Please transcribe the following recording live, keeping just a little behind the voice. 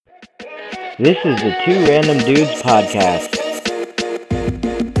This is the Two Random Dudes podcast.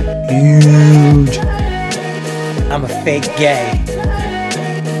 Huge. I'm a fake gay.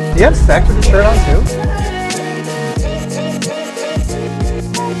 Do you have sex with the shirt on too?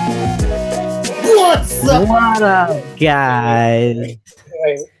 What's up? What up, guys?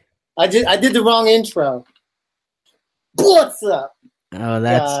 Wait, I did the wrong intro. What's up? Oh,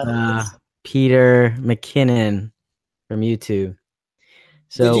 that's Peter McKinnon from YouTube.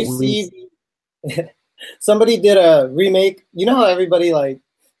 So did you see? Somebody did a remake. You know how everybody, like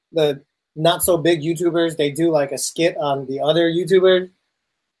the not so big YouTubers, they do like a skit on the other YouTubers.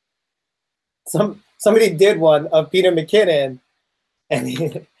 Somebody did one of Peter McKinnon, and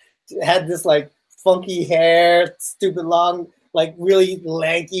he had this like funky hair, stupid long, like really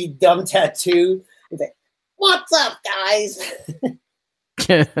lanky, dumb tattoo. He's like, "What's up, guys?"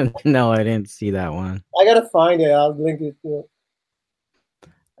 No, I didn't see that one. I gotta find it. I'll link it to it.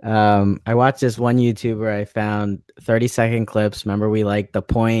 I watched this one YouTuber. I found 30-second clips. Remember, we like The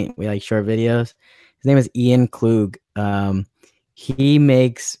Point. We like short videos. His name is Ian Klug. He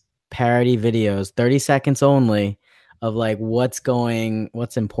makes parody videos, 30 seconds only, of like what's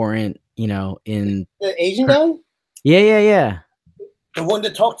important, you know, in The Asian guy? Yeah. The one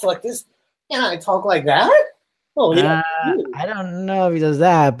that talks like this? Yeah, I talk like that? Oh, yeah. I don't know if he does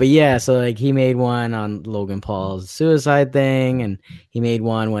that, but yeah, so like he made one on Logan Paul's suicide thing, and he made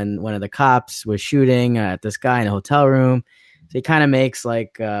one when one of the cops was shooting at this guy in a hotel room. So he kind of makes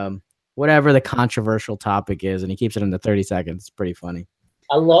like whatever the controversial topic is, and he keeps it under 30 seconds. It's pretty funny.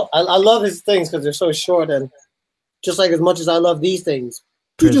 I love his things because they're so short, and just like as much as I love these things.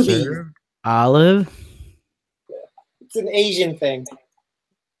 Preserved olive. It's an Asian thing.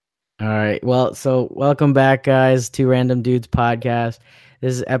 All right. Well, so welcome back, guys, to Random Dudes podcast.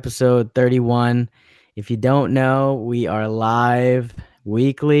 This is episode 31. If you don't know, we are live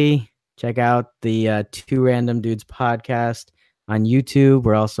weekly. Check out the Two Random Dudes podcast on YouTube.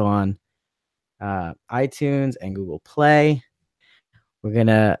 We're also on iTunes and Google Play. We're going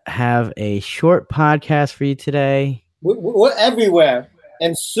to have a short podcast for you today. We're everywhere.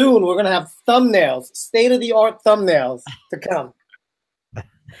 And soon we're going to have thumbnails, state-of-the-art thumbnails to come.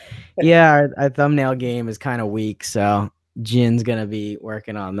 Yeah, our thumbnail game is kind of weak, so Jin's going to be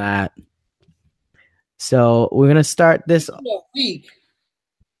working on that. So we're going to start this. Weak.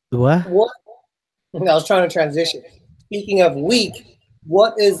 What? I was trying to transition. Speaking of weak,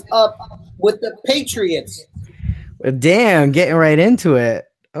 what is up with the Patriots? Damn, getting right into it.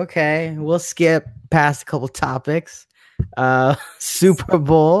 Okay, we'll skip past a couple topics. Super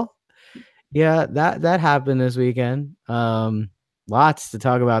Bowl. Yeah, that happened this weekend. Lots to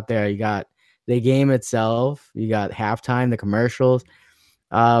talk about there. You got the game itself. You got halftime, the commercials.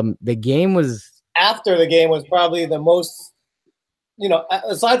 The game was... After the game was probably the most,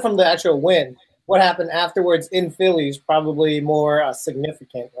 aside from the actual win, what happened afterwards in Philly is probably more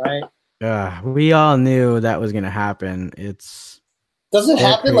significant, right? We all knew that was going to happen. Does it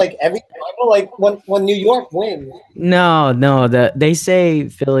happen like every time, like when New York wins? No. They say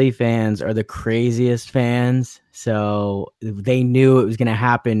Philly fans are the craziest fans, so they knew it was going to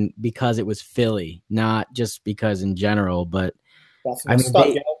happen because it was Philly, not just because in general. But I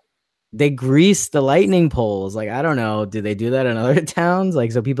mean, they greased the lightning poles. Like, I don't know, do they do that in other towns?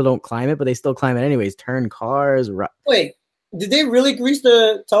 Like, so people don't climb it, but they still climb it anyways. Turn cars. Wait, did they really grease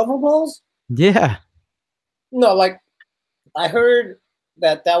the telephone poles? Yeah. No, like I heard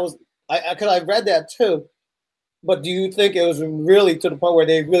that was because I read that too. But do you think it was really to the point where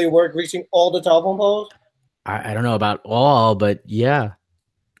they really were greasing all the telephone poles? I don't know about all, but yeah.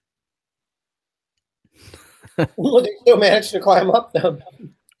 Well, they still managed to climb up them.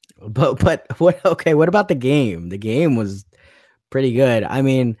 But what? Okay, what about the game? The game was pretty good. I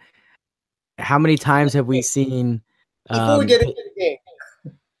mean, how many times have we seen? Before we get into the game,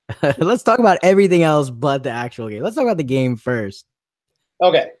 let's talk about everything else but the actual game. Let's talk about the game first.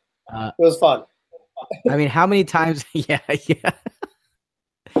 Okay, it was fun. I mean, how many times? Yeah.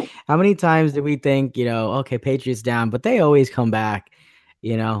 How many times did we think, okay, Patriots down, but they always come back?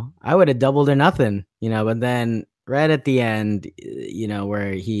 I would have doubled or nothing, but then right at the end,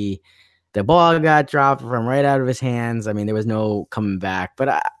 where the ball got dropped from right out of his hands. I mean, there was no coming back, but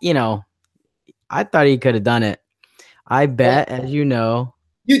I thought he could have done it. I bet, as you know.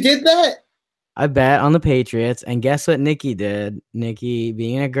 You did that? I bet on the Patriots, and guess what Nikki did? Nikki,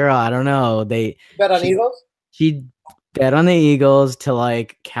 being a girl, I don't know. Bet on Eagles? She bet on the Eagles to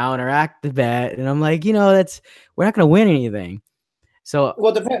like counteract the bet, and I'm like, we're not going to win anything. So,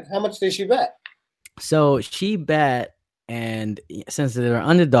 well, it depends. How much did she bet? So she bet, and since they were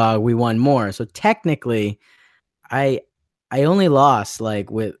underdog, we won more. So technically, I I only lost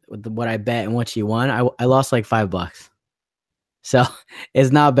like with what I bet and what she won. I lost like $5. So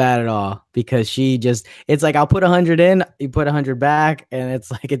it's not bad at all because it's like I'll put 100 in, you put 100 back, and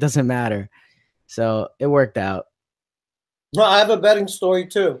it's like it doesn't matter. So it worked out. No, I have a betting story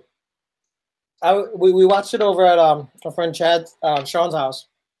too. We watched it over at our friend Sean's house,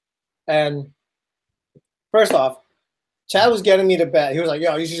 and first off, Chad was getting me to bet. He was like,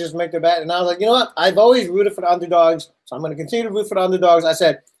 "Yo, you should just make the bet," and I was like, "You know what? I've always rooted for the underdogs, so I'm going to continue to root for the underdogs." I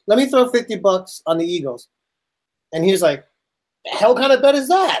said, "Let me throw $50 on the Eagles," and he was like, "The hell kind of bet is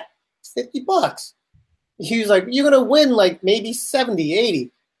that? It's $50." He was like, "You're going to win like maybe 70,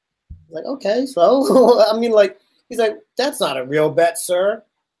 80." I was like, "Okay, so I mean, like." He's like, "That's not a real bet, sir."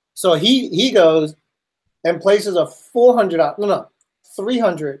 So he goes and places a $400,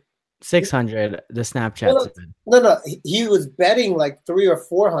 300, 600. The Snapchat no, said no. He was betting like 300 or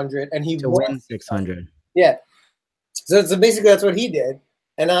 400, and he to won win 600. Yeah. So basically, that's what he did,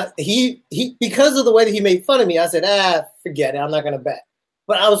 and he because of the way that he made fun of me, I said, forget it, I'm not going to bet.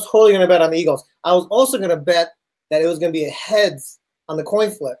 But I was totally going to bet on the Eagles. I was also going to bet that it was going to be a heads on the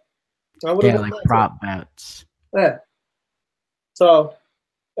coin flip. Yeah, like prop bets. Yeah. So,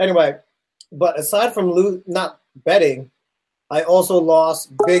 anyway, but aside from not betting, I also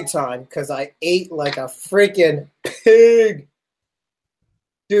lost big time because I ate like a freaking pig.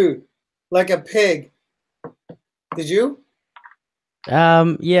 Dude, like a pig. Did you?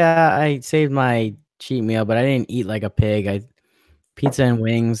 Yeah, I saved my cheat meal, but I didn't eat like a pig. Pizza and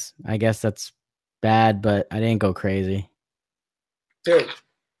wings. I guess that's bad, but I didn't go crazy. Dude,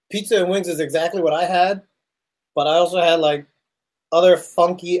 pizza and wings is exactly what I had, but I also had like other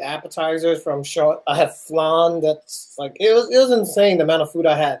funky appetizers from Shaw. I had flan. That's like it was insane the amount of food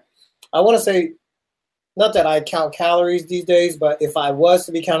I had. I want to say, not that I count calories these days, but if I was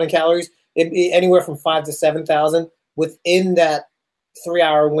to be counting calories, it'd be anywhere from 5,000 to 7,000 within that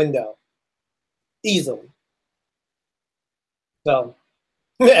 3-hour window, easily. So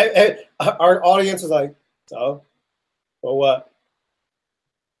our audience is like, so, for what?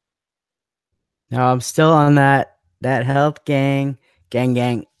 No, I'm still on that health gang.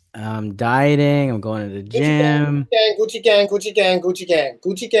 Dieting. I'm going to the gym. Gucci gang, Gucci gang, Gucci gang,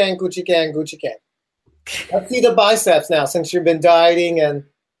 Gucci gang, Gucci gang, Gucci gang. Let's see the biceps now since you've been dieting and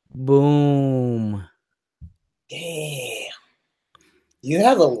boom. Damn. You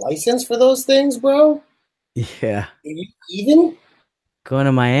have a license for those things, bro? Yeah. Are you even? Going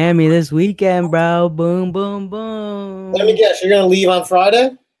to Miami this weekend, bro. Boom, boom, boom. Let me guess, you're gonna leave on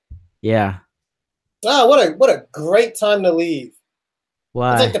Friday? Yeah. Oh, what a great time to leave.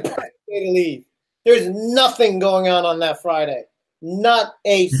 Why? It's like the perfect day to leave. There's nothing going on that Friday. Not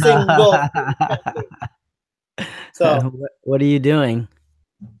a single thing. So what are you doing?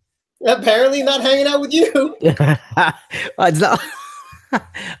 Apparently not hanging out with you. It's not.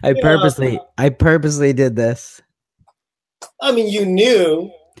 I purposely did this. I mean, you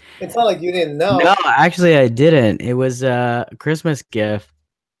knew. It's not like you didn't know. No, actually I didn't. It was a Christmas gift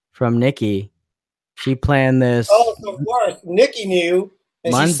from Nikki. She planned this. Oh, of course. Nikki knew,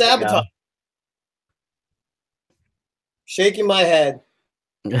 and she sabotaged. Shaking my head.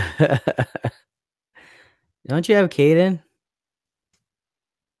 Don't you have Caden?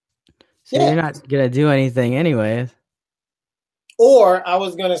 So yeah. You're not going to do anything anyways. Or I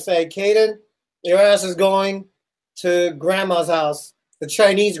was going to say, Caden, your ass is going to grandma's house, the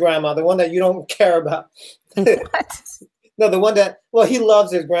Chinese grandma, the one that you don't care about. What? No, the one that, well, he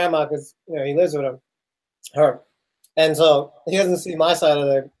loves his grandma because, he lives with her. And so he doesn't see my side of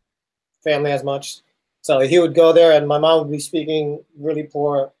the family as much. So he would go there and my mom would be speaking really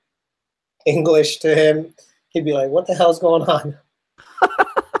poor English to him. He'd be like, what the hell's going on?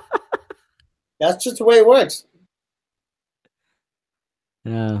 That's just the way it works.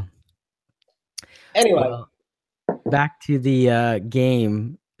 Yeah. Anyway. Well, back to the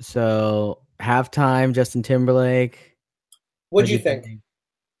game. So halftime, Justin Timberlake. What'd you think?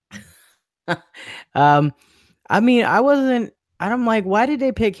 I mean, I'm like, why did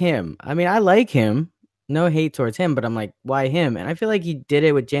they pick him? I mean, I like him. No hate towards him, but I'm like, why him? And I feel like he did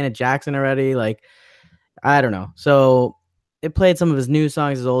it with Janet Jackson already. Like, I don't know. So it played some of his new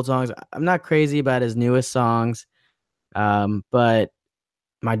songs, his old songs. I'm not crazy about his newest songs. But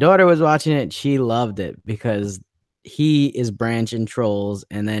my daughter was watching it. She loved it because he is Branch and Trolls.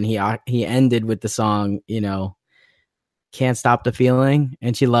 And then he ended with the song, Can't Stop the Feeling.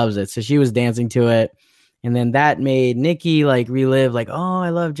 And she loves it. So she was dancing to it. And then that made Nikki like relive, like, oh, I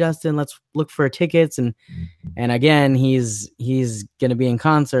love Justin. Let's look for tickets. And again, he's gonna be in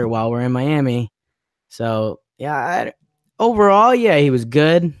concert while we're in Miami. So yeah, overall, yeah, he was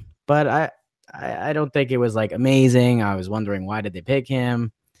good. But I don't think it was like amazing. I was wondering why did they pick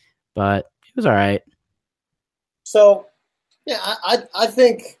him, but it was all right. So yeah, I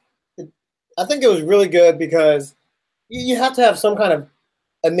think it was really good because you have to have some kind of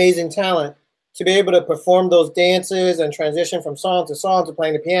amazing talent to be able to perform those dances and transition from song to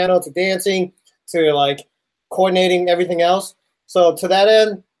playing the piano to dancing to like coordinating everything else. So to that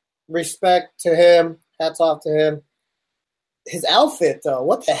end, respect to him, hats off to him. His outfit though,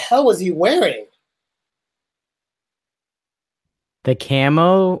 what the hell was he wearing? The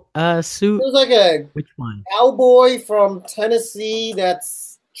camo It suit. was like a Which one? cowboy from Tennessee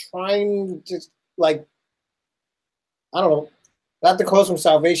that's trying to like I don't know, got the clothes from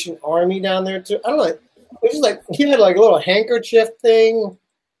Salvation Army down there too. I don't know. It was just like he had like a little handkerchief thing.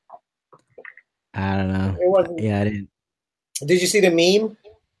 I don't know. It wasn't. Yeah, I didn't. Did you see the meme?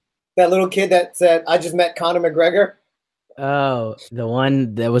 That little kid that said, "I just met Conor McGregor." Oh, the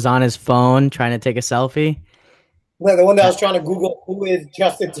one that was on his phone trying to take a selfie. No, the one that I was trying to Google who is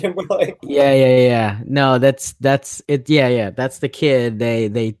Justin Timberlake. Yeah. No, that's it. Yeah. That's the kid.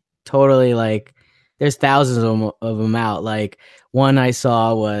 They totally like. There's thousands of them out. Like one I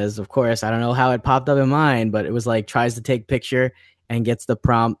saw was, of course, I don't know how it popped up in mine, but it was like tries to take picture and gets the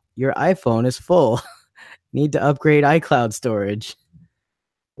prompt, "Your iPhone is full. Need to upgrade iCloud storage."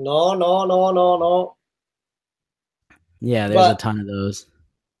 No. Yeah, there's a But ton of those.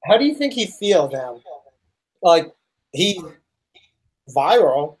 how do you think he feels now? Like he's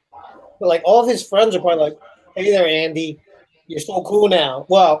viral, but like all of his friends are probably like, "Hey there, Andy, you're so cool now."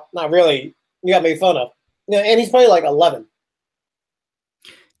 Well, not really. You got made fun of. You know, and he's probably like 11.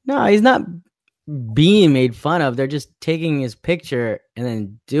 No, he's not being made fun of. They're just taking his picture and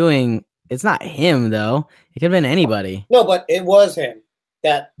then doing. It's not him though. It could have been anybody. No, but it was him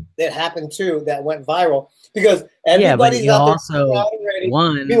that happened too. That went viral because Yeah, but everybody's he out there also already.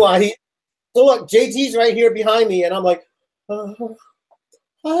 won. Meanwhile, so look, JT's right here behind me, and I'm like,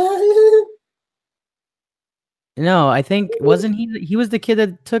 No, I think wasn't he? He was the kid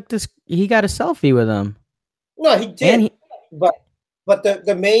that took this. He got a selfie with him, no, he did. and he But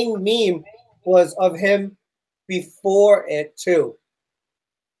the main meme was of him before it too.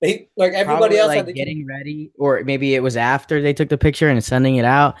 He, like everybody probably else like had to getting ready, or maybe it was after they took the picture and sending it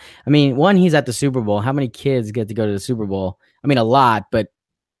out. I mean, one, he's at the Super Bowl. How many kids get to go to the Super Bowl? I mean, a lot, but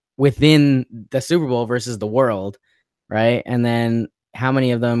within the Super Bowl versus the world, right? And then how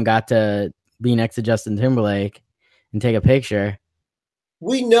many of them got to be next to Justin Timberlake and take a picture?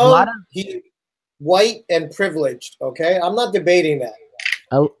 We A know lot of he's white and privileged. Okay, I'm not debating that.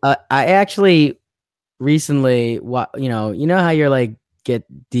 I actually recently, you know how you're like get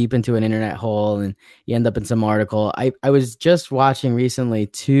deep into an internet hole and you end up in some article. I was just watching recently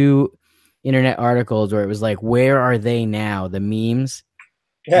 2 internet articles where it was like, where are they now? The memes.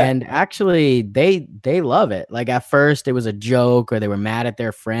 Yeah. And actually they love it. Like at first it was a joke or they were mad at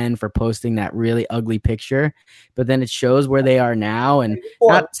their friend for posting that really ugly picture, but then it shows where they are now. And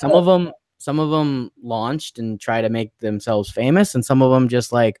not some of them launched and try to make themselves famous, and some of them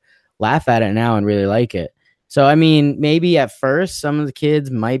just like laugh at it now and really like it. So I mean, maybe at first some of the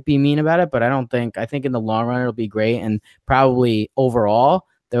kids might be mean about it, but I think in the long run it'll be great, and probably overall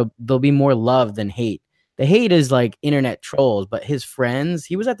there'll be more love than hate. The hate is like internet trolls, but his friends,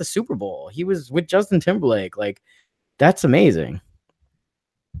 he was at the Super Bowl. He was with Justin Timberlake. Like, that's amazing.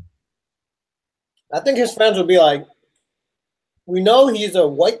 I think his friends would be like, we know he's a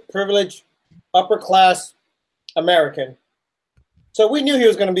white privileged upper class American, so we knew he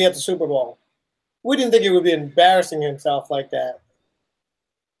was going to be at the Super Bowl. We didn't think he would be embarrassing himself like that.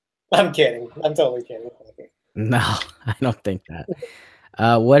 I'm kidding. I'm totally kidding. No, I don't think that.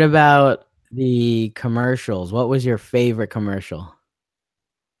 What about the commercials? What was your favorite commercial?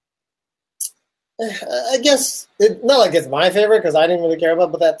 I guess not like it's my favorite because I didn't really care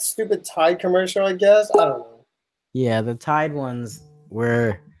about, but that stupid Tide commercial. I guess I don't know. Yeah, the Tide ones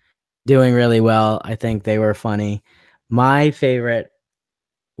were doing really well. I think they were funny. My favorite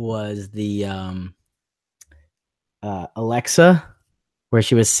was the Alexa, where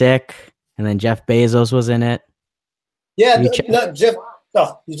she was sick, and then Jeff Bezos was in it. Yeah, no, Jeff.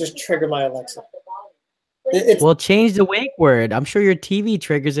 Oh, you just triggered my Alexa. Well, change the wake word. I'm sure your TV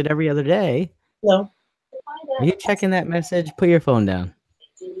triggers it every other day. No. Are you checking that message? Put your phone down.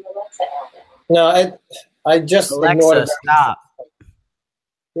 No, I just Alexa, ignored it. stop.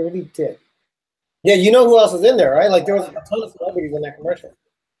 You already did. Yeah, you know who else is in there, right? Like there was a ton of celebrities in that commercial.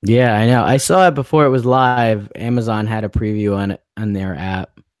 Yeah, I know. I saw it before it was live. Amazon had a preview on their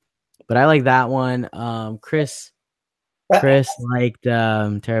app, but I like that one. Chris liked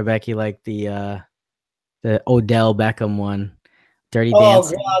Tara Becky liked the Odell Beckham one, Dirty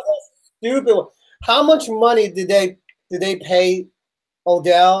Dancing. God, stupid. How much money did they pay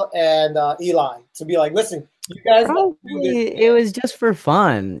Odell and Eli to be like, listen, you guys gotta do this. Probably it was just for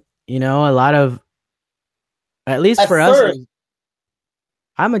fun. A lot of, at least At for us, first,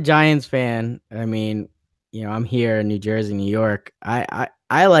 I'm a Giants fan. I mean, I'm here in New Jersey, New York. I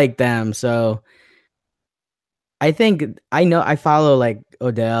like them, so I think I follow like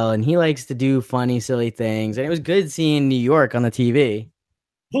Odell, and he likes to do funny, silly things, and it was good seeing New York on the TV.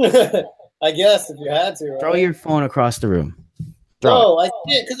 I guess if you had to, right? Throw your phone across the room. No, I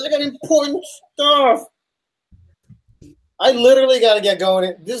can't because I got important stuff. I literally got to get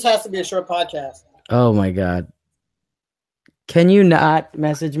going. This has to be a short podcast. Oh my God. Can you not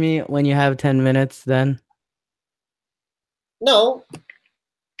message me when you have 10 minutes then? No.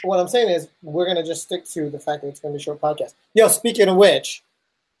 What I'm saying is we're going to just stick to the fact that it's going to be a short podcast. Yo, speaking of which,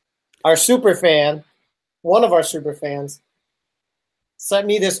 our super fan, one of our super fans, sent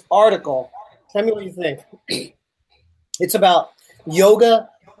me this article. Tell me what you think. It's about yoga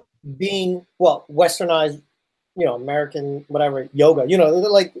being, westernized, American, whatever, yoga.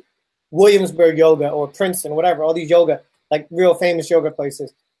 Like Williamsburg yoga or Princeton, whatever, all these yoga, like real famous yoga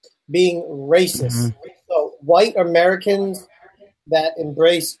places, being racist. Mm-hmm. So white Americans that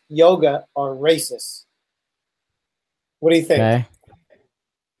embrace yoga are racist. What do you think? Okay.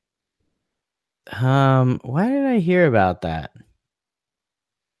 Why did I hear about that?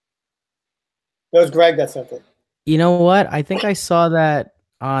 It was Greg that sent it. You know what? I think I saw that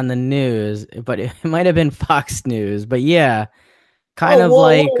on the news, but it might have been Fox News. But yeah, what does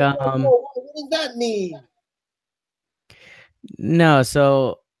that mean? No,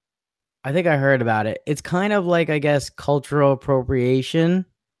 so I think I heard about it. It's kind of like, I guess, cultural appropriation,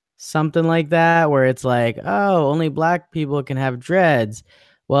 something like that, where it's like, oh, only black people can have dreads.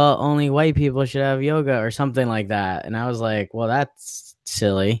 Well, only white people should have yoga or something like that. And I was like, well, that's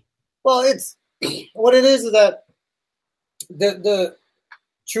silly. Well, it's what it is that the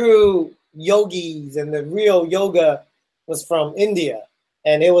true yogis and the real yoga was from India,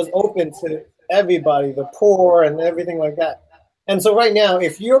 and it was open to everybody, the poor and everything like that. And so right now,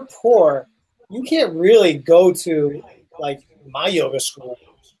 if you're poor, you can't really go to like my yoga school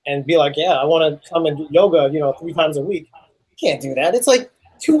and be like, yeah, I want to come and do yoga, 3 times a week. You can't do that. It's like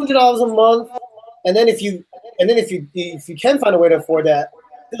 $200 a month. And then if you can find a way to afford that,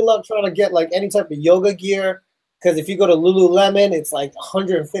 good luck trying to get like any type of yoga gear. Because if you go to Lululemon, it's like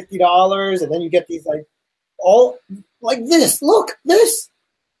 $150, and then you get these like all like this. Look, this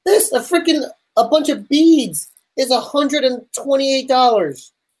a bunch of beads is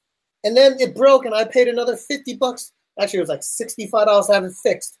 $128, and then it broke, and I paid another $50. Actually, it was like $65 to have it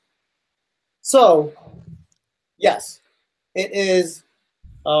fixed. So, yes, it is.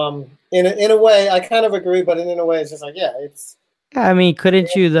 In a way, I kind of agree, but in a way, it's just like, yeah, it's. I mean,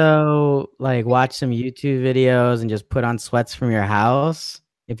 couldn't you though, like watch some YouTube videos and just put on sweats from your house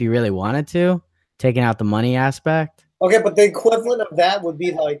if you really wanted to, taking out the money aspect? Okay, but the equivalent of that would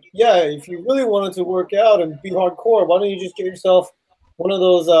be like, yeah, if you really wanted to work out and be hardcore, why don't you just get yourself one of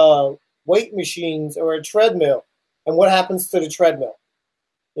those weight machines or a treadmill? And what happens to the treadmill?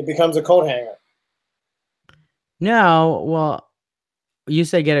 It becomes a coat hanger. No, well, you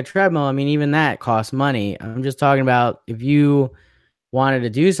say get a treadmill. I mean, even that costs money. I'm just talking about if you wanted to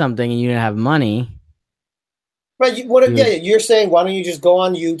do something and you didn't have money. Right. You're saying, why don't you just go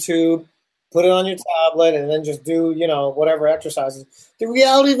on YouTube, put it on your tablet, and then just do, whatever exercises. The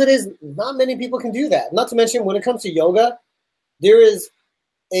reality of it is not many people can do that. Not to mention when it comes to yoga, there is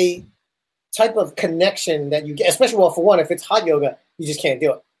a type of connection that you get, especially, well, for one, if it's hot yoga, you just can't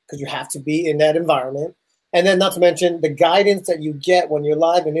do it because you have to be in that environment. And then not to mention the guidance that you get when you're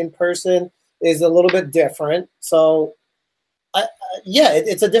live and in person is a little bit different. So,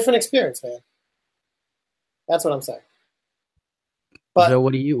 it's a different experience, man. That's what I'm saying. But so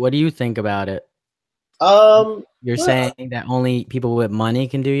what do you think about it? You're saying that only people with money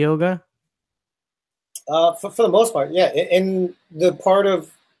can do yoga? For the most part, yeah. In the part of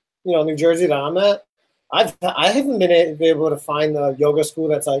New Jersey that I'm at, I haven't been able to find the yoga school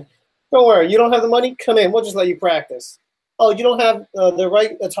that's like, don't worry, you don't have the money? Come in, we'll just let you practice. Oh, you don't have the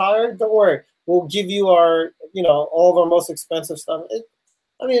right attire? Don't worry, we'll give you our all of our most expensive stuff.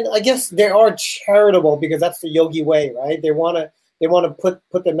 I guess they are charitable because that's the yogi way, right? They want to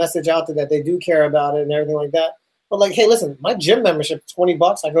put the message out there that they do care about it and everything like that. But like, hey, listen, my gym membership is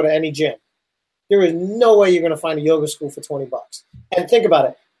 $20. I go to any gym. There is no way you're going to find a yoga school for $20. And think about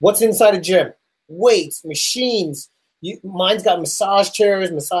it. What's inside a gym? Weights, machines. Mine's got massage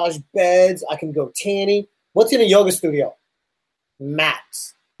chairs, massage beds. I can go tanning. What's in a yoga studio?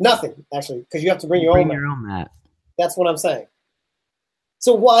 Mats. Nothing, actually, because you have to bring your own mat. Your own mat. That's what I'm saying.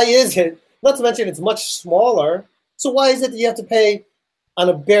 So why is it, not to mention it's much smaller, so why is it that you have to pay on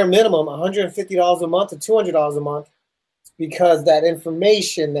a bare minimum $150 a month to $200 a month? Because that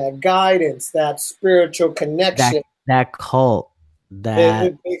information, that guidance, that spiritual connection, that cult,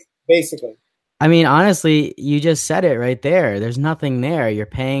 that basically. I mean, honestly, you just said it right there. There's nothing there. You're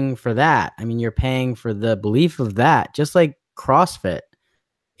paying for that. I mean, you're paying for the belief of that, just like CrossFit.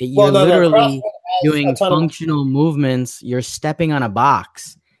 You're literally doing functional movements. You're stepping on a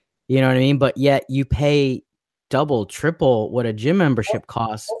box. You know what I mean? But yet you pay double, triple what a gym membership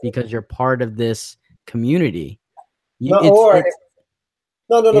costs because you're part of this community. No,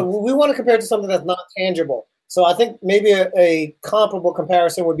 we want to compare it to something that's not tangible. So I think maybe a comparable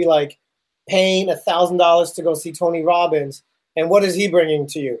comparison would be like paying $1,000 to go see Tony Robbins. And what is he bringing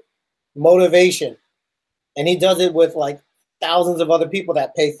to you? Motivation. And he does it with like thousands of other people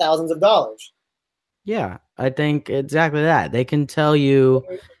that pay thousands of dollars. Yeah, I think exactly that. They can tell you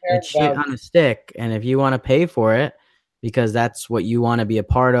it's shit on a stick, and if you want to pay for it because that's what you want to be a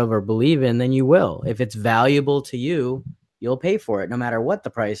part of or believe in, then you will. If it's valuable to you, you'll pay for it no matter what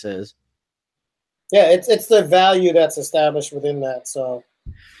the price is. Yeah, it's the value that's established within that. So,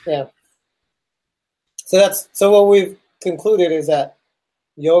 yeah. So what we've concluded is that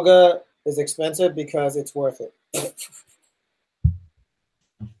yoga is expensive because it's worth it.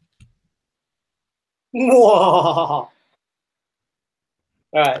 All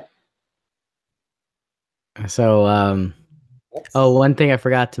right. So, one thing I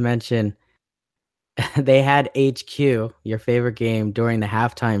forgot to mention, they had HQ, your favorite game, during the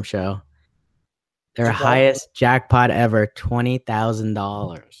halftime show. Their highest jackpot ever,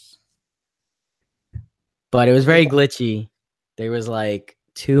 $20,000. But it was very glitchy. There was like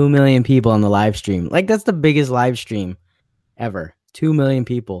 2 million people on the live stream. Like, that's the biggest live stream ever. 2 million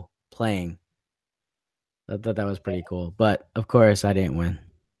people playing. I thought that was pretty cool. But, of course, I didn't win.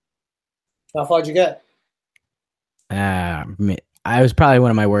 How far did you get? I was probably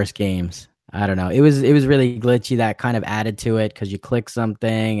one of my worst games. I don't know. It was really glitchy. That kind of added to it because you click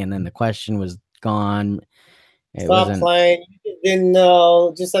something and then the question was gone. Stop playing. You didn't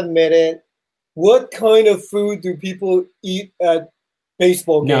know. Just admit it. What kind of food do people eat at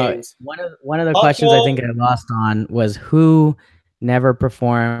baseball games? One of the questions I think I lost on was who never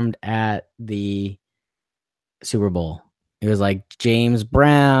performed at the Super Bowl. It was like James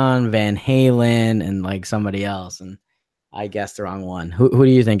Brown, Van Halen, and like somebody else, and I guessed the wrong one. Who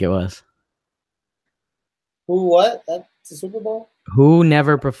do you think it was? Who what? At the Super Bowl? Who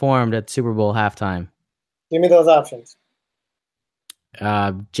never performed at Super Bowl halftime? Give me those options.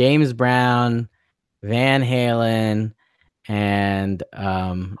 James Brown, Van Halen, and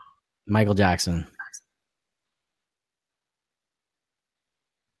Michael Jackson.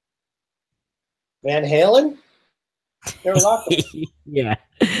 Van Halen? Yeah,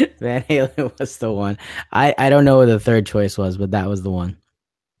 Van Halen was the one. I don't know what the third choice was, but that was the one.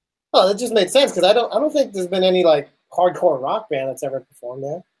 Oh, that just made sense because I don't think there's been any like hardcore rock band that's ever performed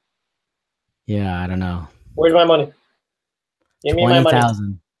there. Yeah, I don't know. Where's my money? Give me my money.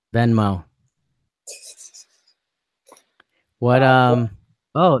 20,000 Venmo.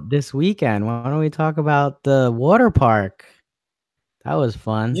 What this weekend, why don't we talk about the water park? That was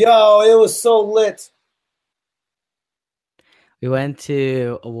fun. Yo, it was so lit. We went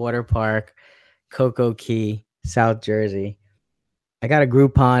to a water park, Cocoa Key, South Jersey. I got a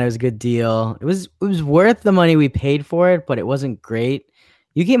Groupon. It was a good deal. It was worth the money we paid for it, but it wasn't great.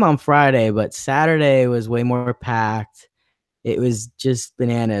 You came on Friday, but Saturday was way more packed. It was just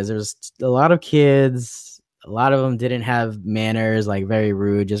bananas. There was a lot of kids. A lot of them didn't have manners, like very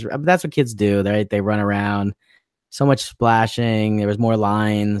rude. That's what kids do, right? They run around. So much splashing. There was more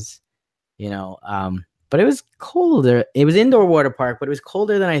lines, but it was colder. It was indoor water park, but it was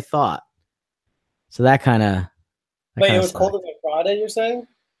colder than I thought. So that kind of. Wait, it was colder than Friday, you're saying?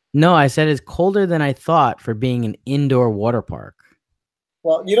 No, I said it's colder than I thought for being an indoor water park.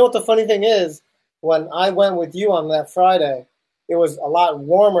 Well, you know what the funny thing is? When I went with you on that Friday, it was a lot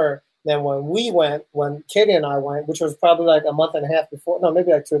warmer than when Katie and I went, which was probably like a month and a half before. No,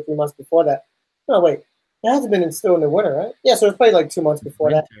 maybe like 2 or 3 months before that. No, wait. It hasn't been still in the winter, right? Yeah, so it's probably like 2 months before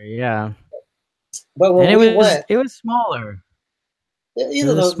that. Yeah. But when we went, it was smaller.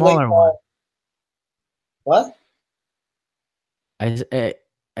 Either those smaller one. What?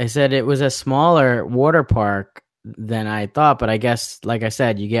 I said it was a smaller water park than I thought, but I guess, like I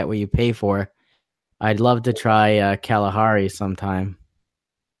said, you get what you pay for. I'd love to try Kalahari sometime.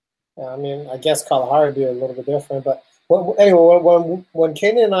 Yeah, I mean, I guess Kalahari would be a little bit different, but anyway, when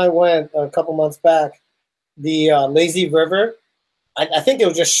Katie and I went a couple months back, the Lazy River, I think it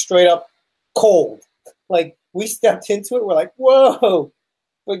was just straight up cold. Like we stepped into it, we're like, whoa,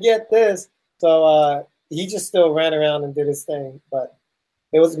 forget this. So he just still ran around and did his thing, but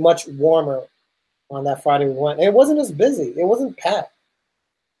it was much warmer on that Friday we went. And it wasn't as busy. It wasn't packed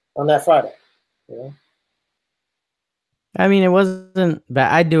on that Friday. You know? I mean, it wasn't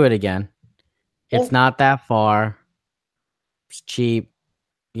bad. I'd do it again. Yeah. It's not that far. It's cheap.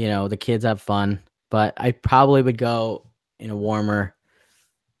 The kids have fun. But I probably would go in a warmer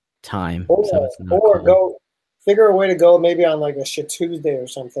time. So it's not Or cold. go figure a way to go maybe on like a shit Tuesday or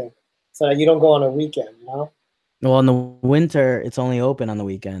something, so that you don't go on a weekend. You know? Well, in the winter, it's only open on the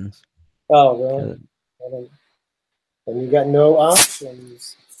weekends. Oh, really? Well, then you got no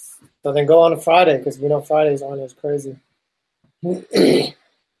options. So then go on a Friday because Fridays aren't as crazy. Or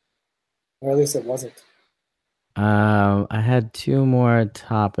at least it wasn't. I had two more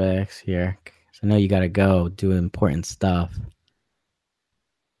topics here. I know you got to go do important stuff.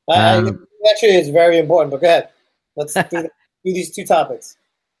 Actually, it's very important. But go ahead. Let's do these two topics.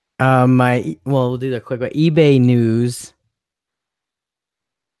 We'll do the quick one. eBay news.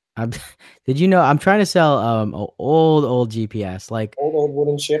 Did you know I'm trying to sell old GPS, like old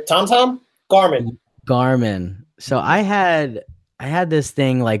wooden ship, TomTom, Garmin. So I had this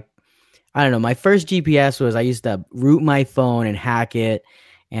thing, like, I don't know. My first GPS was I used to root my phone and hack it,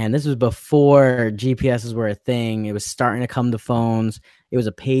 and this was before GPSs were a thing. It was starting to come to phones. It was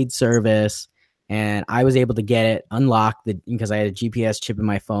a paid service, and I was able to get it unlocked because I had a GPS chip in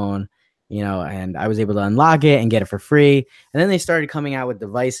my phone, and I was able to unlock it and get it for free. And then they started coming out with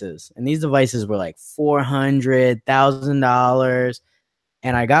devices, and these devices were like $400,000.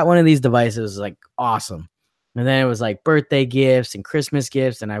 And I got one of these devices. It was like awesome. And then it was like birthday gifts and Christmas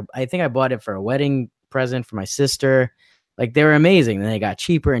gifts. And I think I bought it for a wedding present for my sister. Like, they were amazing. Then they got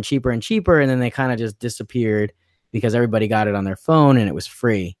cheaper and cheaper and cheaper. And then they kind of just disappeared because everybody got it on their phone and it was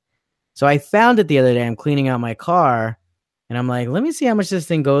free. So I found it the other day. I'm cleaning out my car and I'm like, let me see how much this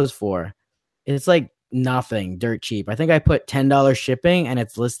thing goes for. It's like nothing, dirt cheap. I think I put $10 shipping and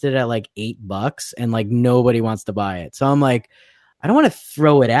it's listed at like $8 and like nobody wants to buy it. So I'm like, I don't want to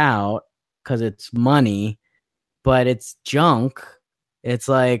throw it out because it's money, but it's junk. It's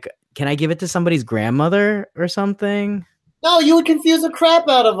like, can I give it to somebody's grandmother or something? No, you would confuse the crap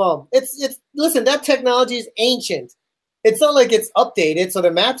out of them. Listen, that technology is ancient. It's not like it's updated, so the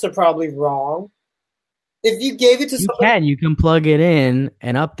maps are probably wrong. If you gave it to somebody, you can plug it in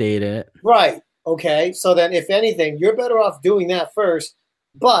and update it. Right. Okay. So then, if anything, you're better off doing that first.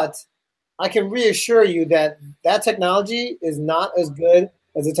 But I can reassure you that technology is not as good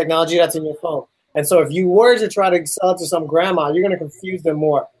as the technology that's in your phone. And so if you were to try to sell it to some grandma, you're going to confuse them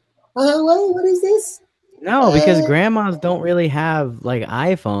more. What is this? No, because grandmas don't really have like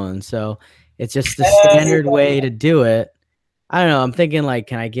iPhones. So it's just the standard way to do it. I don't know. I'm thinking, like,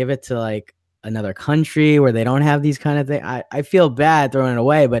 can I give it to like another country where they don't have these kind of things? I feel bad throwing it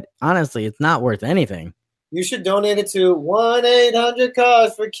away, but honestly, it's not worth anything. You should donate it to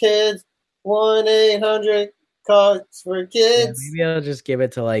 1-800-CARS for kids. 1-800-CARS for kids. Yeah, maybe I'll just give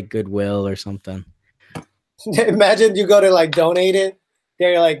it to like Goodwill or something. Imagine you go to like donate it.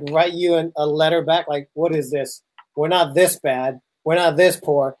 They like write you a letter back like, what is this? We're not this bad. We're not this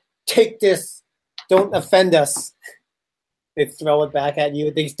poor. Take this. Don't offend us. They throw it back at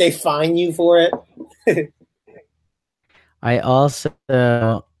you. They fine you for it. I also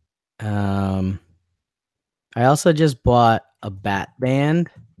just bought a bat band.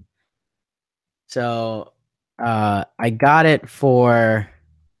 So I got it for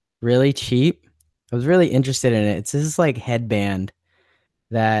really cheap. I was really interested in it. It's this like headband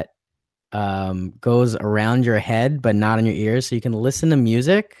that goes around your head but not in your ears, so you can listen to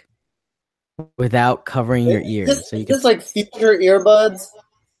music without covering your ears. So you can just like future earbuds.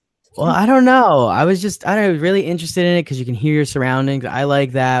 Well, I don't know. I was really interested in it because you can hear your surroundings. I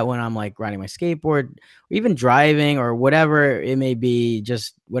like that when I'm like riding my skateboard or even driving or whatever it may be.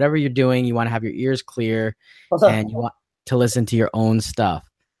 Just whatever you're doing, you want to have your ears clear and you want to listen to your own stuff.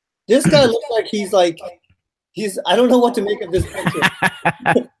 This guy looks like he's I don't know what to make of this picture.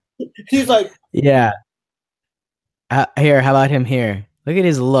 He's like, yeah. Here, how about him here? Look at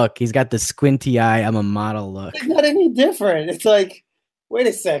his look. He's got the squinty eye. I'm a model look. It's not any different. It's like, wait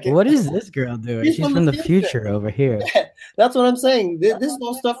a second. What is this girl doing? She's from the future over here. Yeah, that's what I'm saying. This is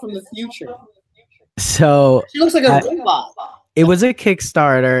all stuff from the future. So she looks like a robot. It was a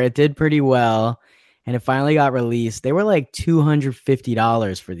Kickstarter. It did pretty well. And it finally got released. They were like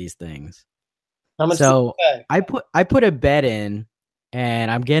 $250 for these things. How much? So I put a bet in,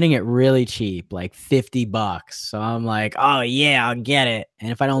 and I'm getting it really cheap, like $50. So I'm like, oh yeah, I'll get it.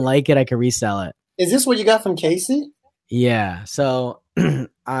 And if I don't like it, I can resell it. Is this what you got from Casey? Yeah. So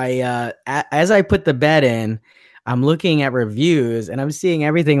as I put the bet in, I'm looking at reviews and I'm seeing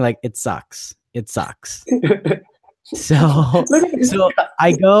everything like it sucks. It sucks. So Look at this so guy.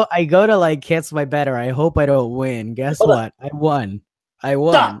 I go to like cancel my bet or I hope I don't win. Guess Hold on. what? I won. I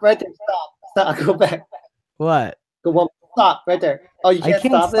won. Stop right there. Stop. Go back. What? Go one. Stop right there. Oh, you I can't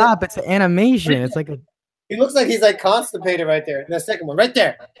can't stop it? stop. It's an animation. It's like a He looks like he's like constipated right there. The second one, right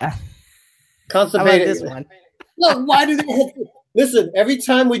there. how about Constipated. this one? Look, why do they have to? Listen, every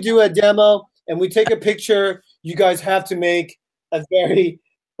time we do a demo and we take a picture, you guys have to make a very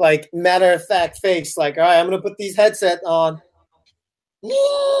like matter of fact face. Like, all right, I'm gonna put these headset on.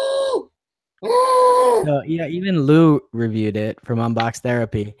 So yeah, even Lou reviewed it from Unbox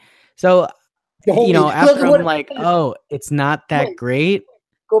Therapy. So Holy- look after at I'm what- like, oh, it's not that Look. great.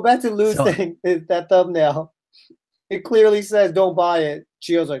 Go back to Lou's So- thing. That thumbnail. It clearly says don't buy it.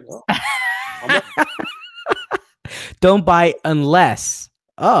 Chio's like, oh, Don't buy unless.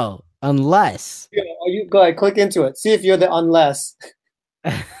 Oh, unless. you go ahead, click into it. See if you're the unless.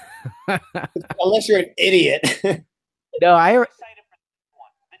 Unless you're an idiot. No, I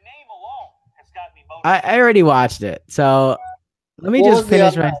already watched it. So let me What just was the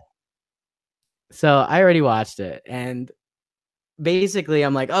finish other- my. So I already watched it, and basically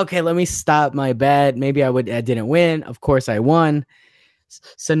I'm like, okay, let me stop my bet. Maybe I didn't win. Of course I won.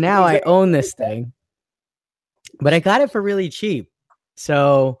 So now I own this thing, but I got it for really cheap.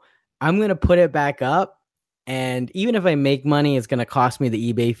 So I'm gonna put it back up, and even if I make money, it's gonna cost me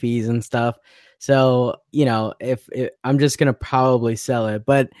the eBay fees and stuff. So I'm just gonna probably sell it,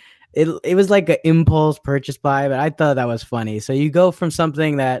 but it was like an impulse purchase buy. But I thought that was funny. So you go from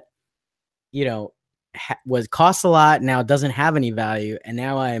something that was cost a lot, now it doesn't have any value, and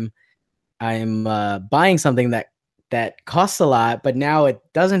now I'm buying something that costs a lot, but now it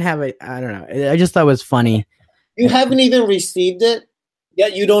doesn't have a. I don't know. I just thought it was funny. You haven't even received it,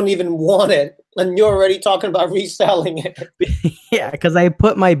 yet you don't even want it, and you're already talking about reselling it. Yeah, because I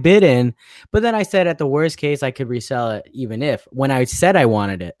put my bid in, but then I said at the worst case I could resell it, even if when I said I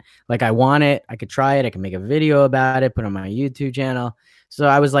wanted it, like I want it, I could try it, I can make a video about it, put it on my YouTube channel. So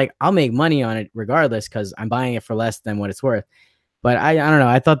I was like, I'll make money on it regardless because I'm buying it for less than what it's worth. But I don't know.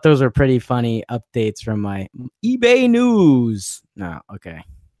 I thought those were pretty funny updates from my eBay news. No, okay.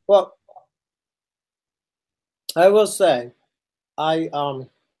 Well, I will say,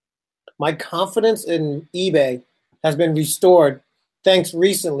 my confidence in eBay has been restored thanks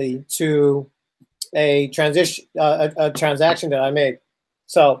recently to a transaction that I made.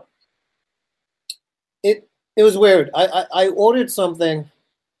 So it was weird. I ordered something.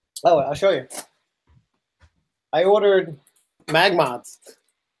 Oh, I'll show you. I ordered mag mods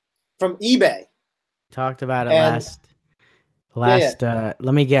from eBay. Talked about it And- last. Let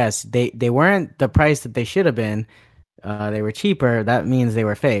me guess. They weren't the price that they should have been. They were cheaper. That means they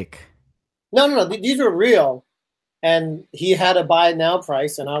were fake. No. These were real. And he had a buy it now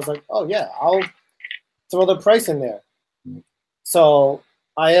price. And I was like, oh, yeah, I'll throw the price in there. So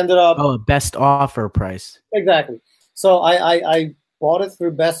I ended up. Oh, best offer price. Exactly. So I bought it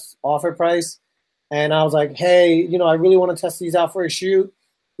through best offer price. And I was like, hey, I really want to test these out for a shoot.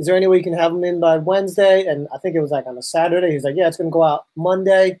 Is there any way you can have them in by Wednesday? And I think it was like on a Saturday. He was like, yeah, it's going to go out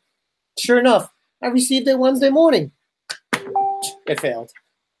Monday. Sure enough, I received it Wednesday morning. It failed.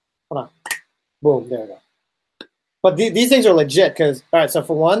 Hold on. Boom, there we go. But these things are legit because, all right, so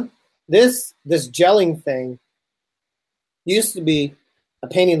for one, this gelling thing used to be a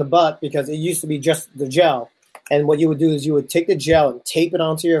pain in the butt because it used to be just the gel. And what you would do is you would take the gel and tape it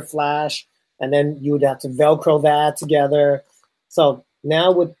onto your flash, and then you would have to Velcro that together. So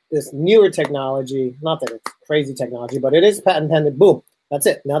now with this newer technology, not that it's crazy technology, but it is patent pending. Boom, that's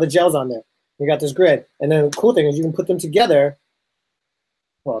it. Now the gel's on there. You got this grid. And then the cool thing is you can put them together.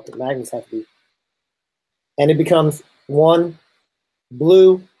 Well, the magnets have to be. And it becomes one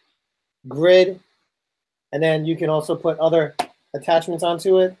blue grid. And then you can also put other attachments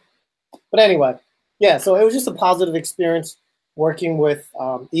onto it. But anyway, yeah, so it was just a positive experience working with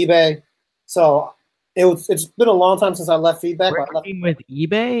eBay. So it's been a long time since I left feedback. Working with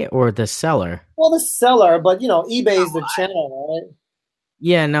eBay or the seller? Well, the seller, but eBay is the channel, right?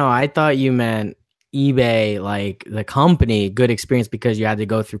 Yeah, no, I thought you meant eBay, like the company, good experience because you had to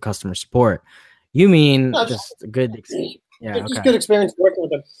go through customer support. You mean No, just a good experience? Yeah, Just okay. good experience working with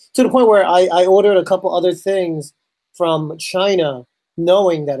them. To the point where I ordered a couple other things from China,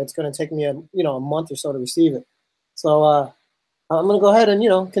 knowing that it's going to take me a month or so to receive it. So I'm going to go ahead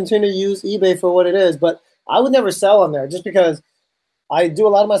and continue to use eBay for what it is. But I would never sell on there just because I do a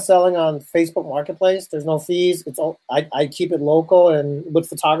lot of my selling on Facebook Marketplace. There's no fees. It's all I keep it local, and with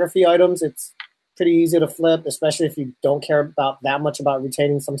photography items, it's pretty easy to flip, especially if you don't care about that much about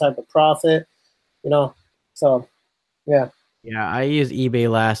retaining some type of profit. So Yeah. Yeah, I use eBay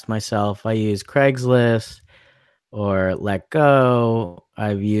last myself. I use Craigslist or Let Go.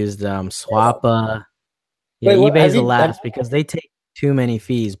 I've used Swappa. Yeah, Wait, what eBay's have the you? last because they take too many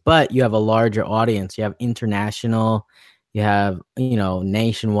fees, but you have a larger audience. You have international, you have,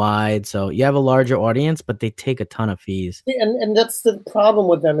 nationwide. So you have a larger audience, but they take a ton of fees. And that's the problem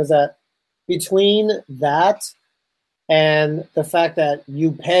with them is that between that and the fact that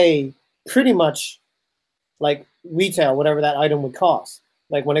you pay pretty much like retail, whatever that item would cost.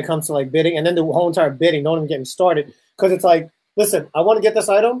 Like when it comes to like bidding, and then the whole entire bidding, don't even getting started because it's like, listen, I want to get this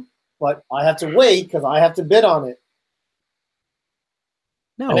item, but I have to wait because I have to bid on it.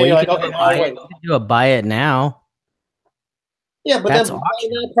 No, And then well, you're you like, could okay, I'll wait. buy it now. Yeah, but then That's buy auction.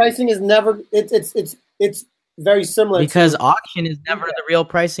 now pricing is never. It's very similar Because to. auction is never the real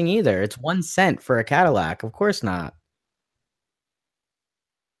pricing either. It's 1 cent for a Cadillac. Of course not.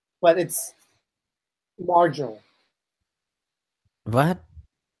 But it's marginal. What?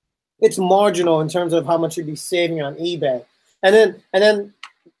 It's marginal in terms of how much you'd be saving on eBay. And then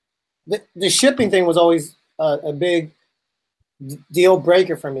the shipping thing was always a big deal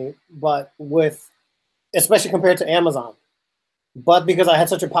breaker for me, but with especially compared to Amazon. But because I had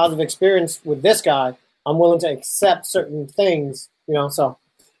such a positive experience with this guy, I'm willing to accept certain things, So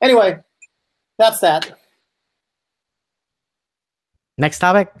anyway, that's that. Next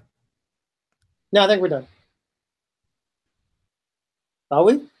topic? No, I think we're done. Are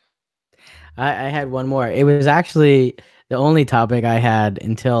we? I had one more. It was actually the only topic I had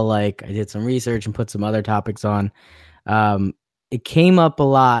until like I did some research and put some other topics on. It came up a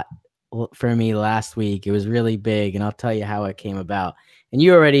lot for me last week. It was really big, and I'll tell you how it came about. And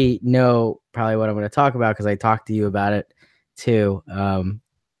you already know probably what I'm going to talk about because I talked to you about it too.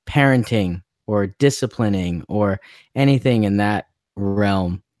 Parenting or disciplining or anything in that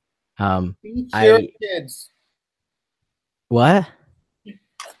realm. Beat your kids. What?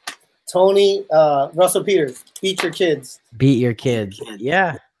 Tony Russell Peters, beat your kids. Beat your kids.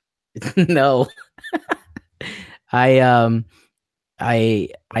 Yeah. No. I I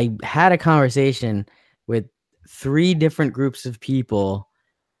had a conversation with 3 different groups of people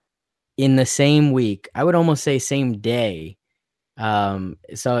in the same week. I would almost say same day.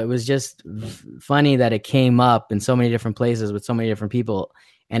 So it was just funny that it came up in so many different places with so many different people,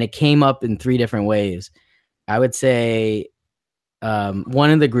 and it came up in 3 different ways. I would say one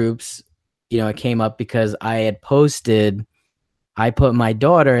of the groups, it came up because I put my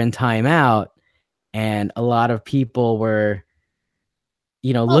daughter in timeout, and a lot of people were,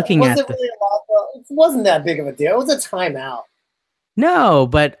 looking at the. Really a lot, it wasn't that big of a deal. It was a timeout. No,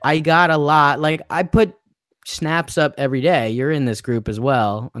 but I got a lot. Like I put snaps up every day. You're in this group as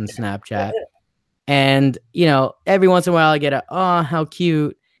well on Snapchat. And, every once in a while I get oh, how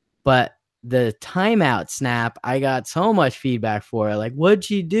cute. But the timeout snap, I got so much feedback for it. Like, what'd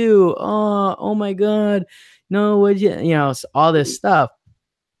you do? Oh my God. No, what'd you, all this stuff.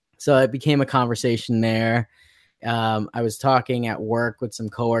 So it became a conversation there. I was talking at work with some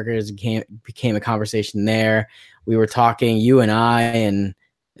coworkers. Became a conversation there. We were talking, you and I and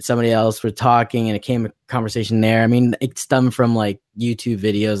somebody else were talking, and it came a conversation there. I mean, it stemmed from like YouTube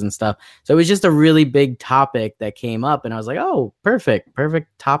videos and stuff. So it was just a really big topic that came up, and I was like, oh, perfect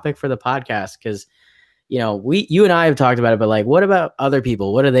topic for the podcast. Because, you and I have talked about it, but like, what about other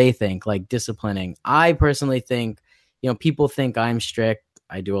people? What do they think? Like disciplining. I personally think, people think I'm strict.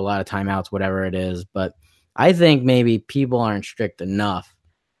 I do a lot of timeouts, whatever it is, but I think maybe people aren't strict enough.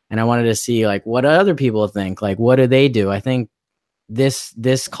 And I wanted to see like what other people think. Like, what do they do? I think this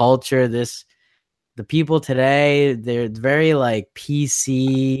culture, the people today, they're very like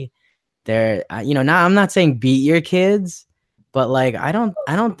PC. They're now I'm not saying beat your kids, but like I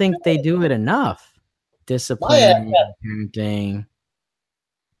don't think they do it enough. Discipline, parenting.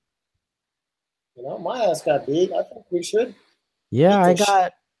 My ass got beat. I think we should. Yeah,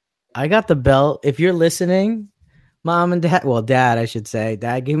 I got the belt. If you're listening, mom and dad, well, dad, I should say,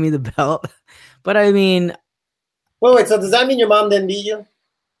 dad gave me the belt. But I mean, wait. So does that mean your mom didn't beat you?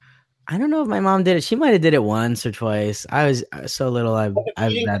 I don't know if my mom did it. She might have did it once or twice. I was so little. I have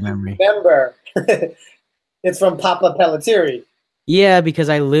bad memory. Remember, it's from Papa Pelletieri. Yeah, because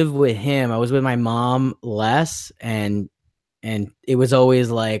I live with him. I was with my mom less, and it was always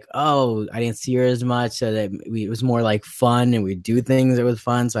like, oh, I didn't see her as much, so that it was more like fun, and we'd do things that was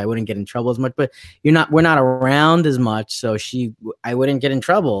fun, so I wouldn't get in trouble as much. But we're not around as much, so I wouldn't get in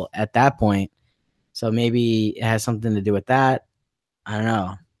trouble at that point. So maybe it has something to do with that. I don't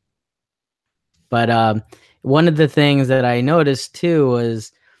know. But one of the things that I noticed too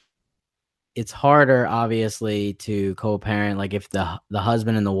was it's harder, obviously, to co-parent. Like if the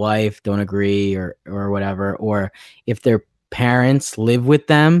husband and the wife don't agree or whatever, or if their parents live with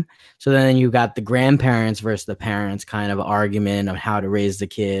them. So then you got the grandparents versus the parents kind of argument of how to raise the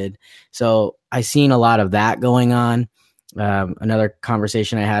kid. So I seen a lot of that going on. Another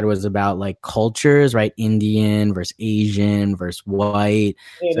conversation I had was about like cultures, right? Indian versus Asian versus white.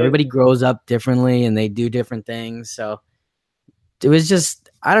 Yeah, So everybody grows up differently and they do different things. So it was just,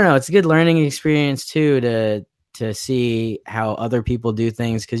 I don't know, it's a good learning experience too to see how other people do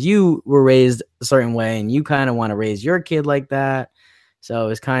things, because you were raised a certain way and you kind of want to raise your kid like that. So it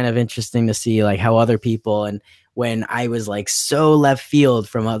was kind of interesting to see like how other people, and when I was like so left field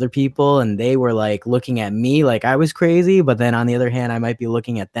from other people and they were like looking at me like I was crazy, but then on the other hand I might be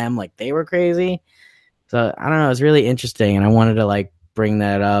looking at them like they were crazy. So I don't know, it's really interesting, and I wanted to like bring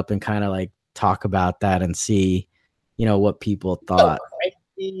that up and kind of like talk about that and see, what people thought.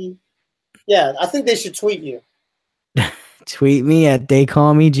 Yeah, I think they should tweet you. Tweet me at They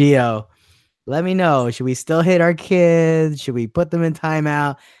Call Me Geo. Let me know. Should we still hit our kids? Should we put them in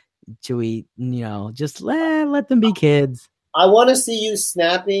timeout? Should we, just let them be kids? I want to see you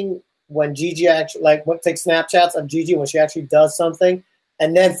snapping when Gigi actually take Snapchats of Gigi when she actually does something,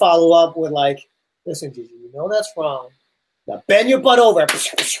 and then follow up with like, "Listen, Gigi, you know that's wrong. Now bend your butt over."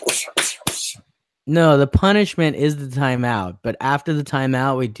 No, the punishment is the timeout, but after the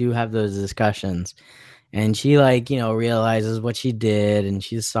timeout, we do have those discussions. And she realizes what she did and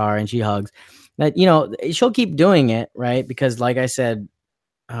she's sorry and she hugs. That, she'll keep doing it, right? Because like I said,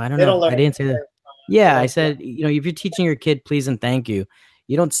 I don't know. I didn't say that. Yeah, I said, if you're teaching your kid please and thank you,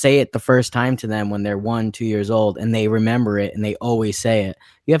 you don't say it the first time to them when they're 1, 2 years old and they remember it and they always say it.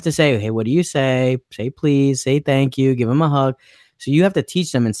 You have to say, hey, what do you say? Say please, say thank you, give them a hug. So you have to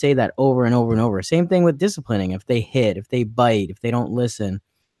teach them and say that over and over and over. Same thing with disciplining. If they hit, if they bite, if they don't listen,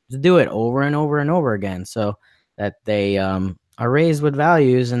 to do it over and over and over again, so that they are raised with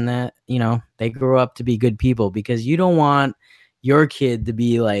values and that, they grow up to be good people, because you don't want your kid to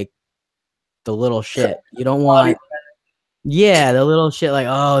be like the little shit. You don't want, the little shit like,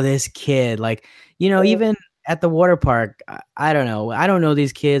 oh, this kid, like, even at the water park, I don't know. I don't know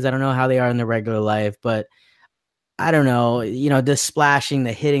these kids. I don't know how they are in their regular life, but I don't know, the splashing,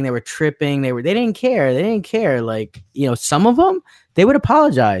 the hitting, they were tripping, they didn't care. They didn't care. Like, some of them, they would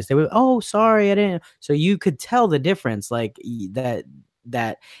apologize. They would, oh, sorry, I didn't. So you could tell the difference, like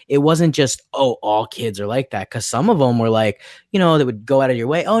that it wasn't just, oh, all kids are like that. Cause some of them were like, they would go out of your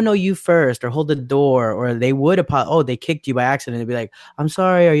way. Oh no, you first, or hold the door, or they would, oh, they kicked you by accident. They'd be like, I'm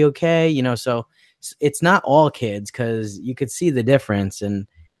sorry. Are you okay? So it's not all kids, cause you could see the difference. And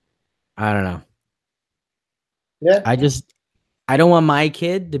I don't know. Yeah. I don't want my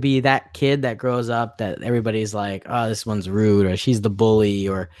kid to be that kid that grows up that everybody's like, oh, this one's rude, or she's the bully,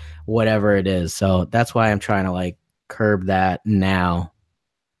 or whatever it is. So that's why I'm trying to like curb that now.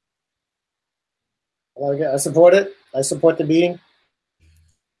 I support it. I support the beating.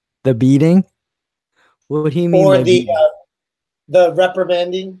 The beating? What do you mean? Or the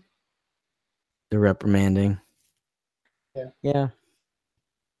reprimanding. The reprimanding. Yeah.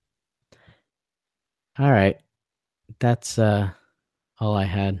 All right. That's all I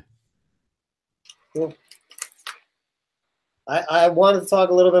had. Cool. I wanted to talk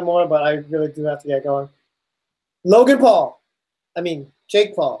a little bit more, but I really do have to get going.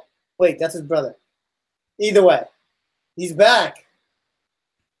 Jake Paul. Wait, that's his brother. Either way, he's back.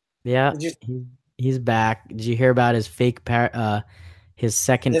 Yeah, he's back. Did you hear about his fake his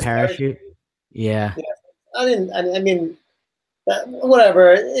second parachute? Yeah. I didn't. I mean,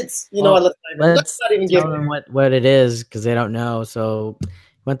 whatever. It's let's not even tell them what it is, because they don't know. So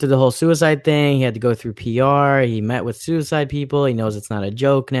went through the whole suicide thing. He had to go through PR. He met with suicide people. He knows it's not a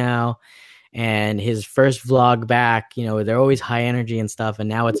joke now. And his first vlog back, they're always high energy and stuff. And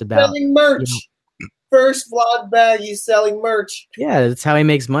now it's about selling merch. First vlog back, he's selling merch. Yeah, that's how he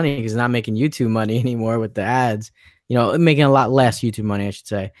makes money, because he's not making YouTube money anymore with the ads. Making a lot less YouTube money, I should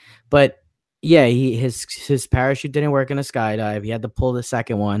say. But yeah, his parachute didn't work in a skydive. He had to pull the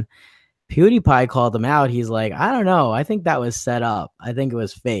second one. PewDiePie called him out. He's like, I don't know. I think that was set up. I think it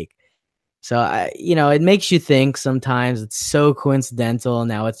was fake. So, it makes you think sometimes. It's so coincidental.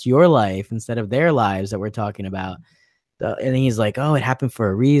 Now it's your life instead of their lives that we're talking about. So, and he's like, oh, it happened for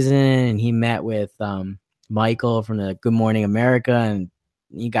a reason. And he met with Michael from the Good Morning America, and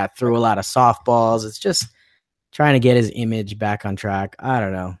he got through a lot of softballs. It's just trying to get his image back on track. I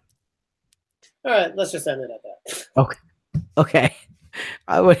don't know. All right, let's just end it at that. Okay.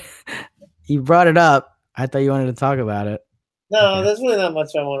 You brought it up. I thought you wanted to talk about it. No, there's really not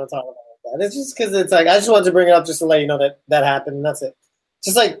much I want to talk about that. It's just because it's like I just wanted to bring it up just to let you know that happened, and that's it.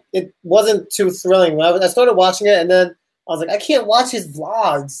 just like it wasn't too thrilling. When I started watching it, and then I was like, I can't watch his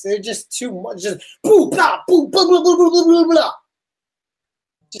vlogs. They're just too much. Just boo blah boo blah blah blah blah blah blah.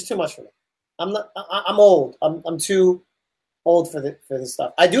 Just too much for me. I'm old. I'm too old for this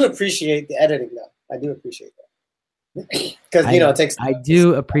stuff. I do appreciate the editing though. I do appreciate that because it takes. I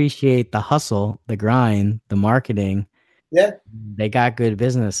do appreciate the hustle, the grind, the marketing. Yeah, they got good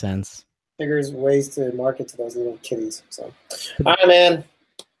business sense. Figures ways to market to those little kitties. So, all right, man.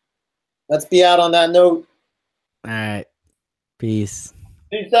 Let's be out on that note. All right. Peace.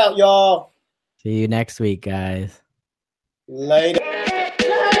 Peace out, y'all. See you next week, guys. Later.